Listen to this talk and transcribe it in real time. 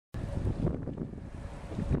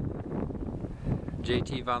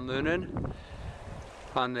JT Von Lunen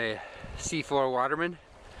on the C4 Waterman,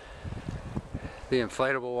 the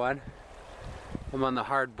inflatable one. I'm on the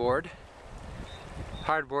hard board.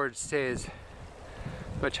 Hard board stays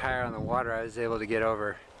much higher on the water. I was able to get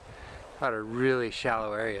over a lot of really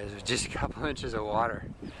shallow areas with just a couple inches of water.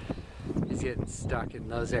 He's getting stuck in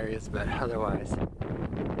those areas, but otherwise,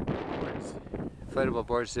 inflatable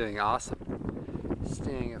board's doing awesome.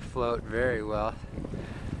 Staying afloat very well,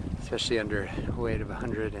 especially under a weight of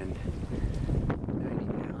 190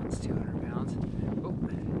 pounds, 200 pounds. Oh,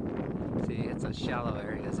 see, it's those shallow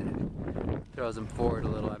areas and it throws them forward a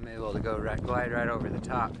little. I'm able to go glide right over the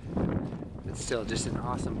top. It's still just an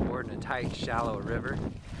awesome board in a tight, shallow river.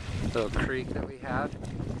 Little creek that we have.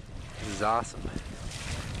 This is awesome.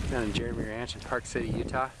 Down in Jeremy Ranch in Park City,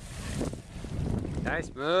 Utah.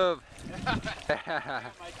 Nice move. My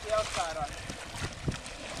tail side on it.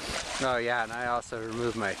 Oh yeah, and I also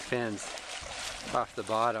removed my fins off the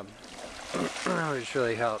bottom, which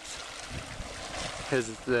really helps. Because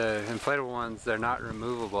the inflatable ones, they're not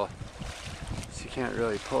removable, so you can't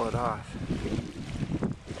really pull it off.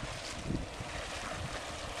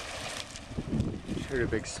 Heard a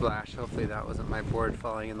big splash. Hopefully that wasn't my board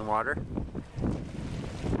falling in the water.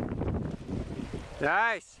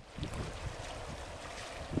 Nice!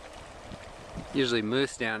 Usually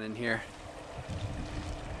moose down in here.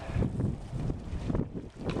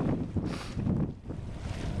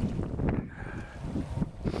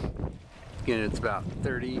 Again, it's about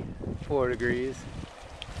 34 degrees.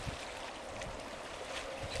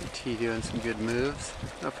 GT doing some good moves. I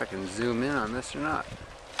don't know if I can zoom in on this or not.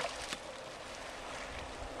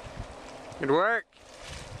 Good work!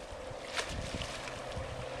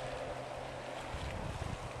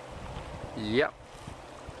 Yep.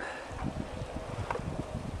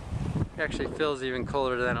 It actually feels even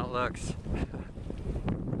colder than it looks.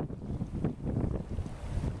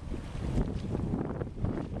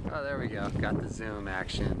 Oh, there we go. Got the zoom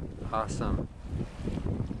action. Awesome.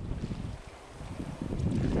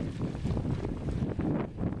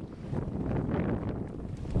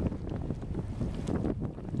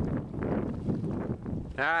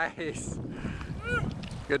 Nice.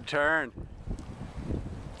 Good turn.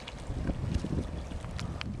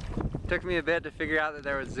 Took me a bit to figure out that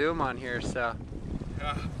there was zoom on here, so.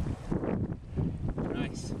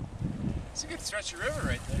 Nice. It's a good stretch of river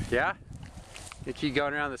right there. Yeah? You keep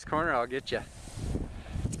going around this corner, I'll get you.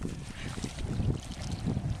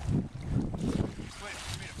 Just waiting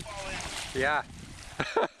for me to fall in. Yeah.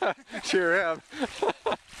 Sure am.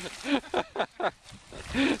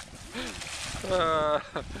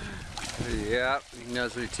 Yeah, he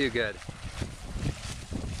knows me too good.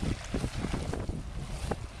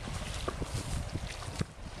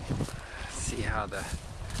 See how the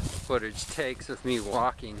footage takes with me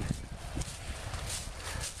walking.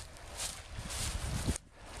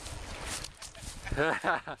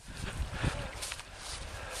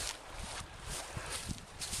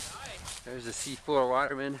 There's a C4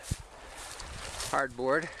 Waterman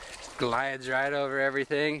hardboard. Glides right over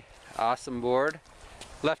everything. Awesome board.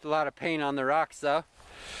 Left a lot of paint on the rocks though.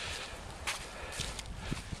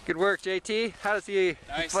 Good work, JT. How does the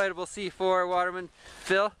inflatable C4 Waterman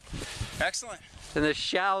feel? Excellent. In this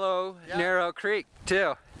shallow, narrow creek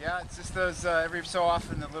too. Yeah, it's just those every so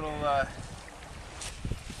often the little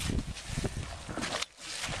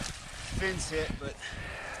fins hit, but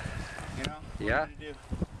you know, what are you gonna do?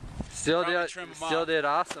 Still did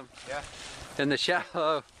awesome. Yeah. In the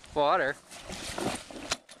shallow water.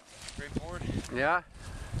 Straightforward. Yeah.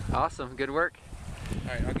 Awesome. Good work.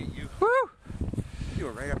 All right, I'll get you. Woo! You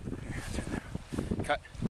were right up there. Cut.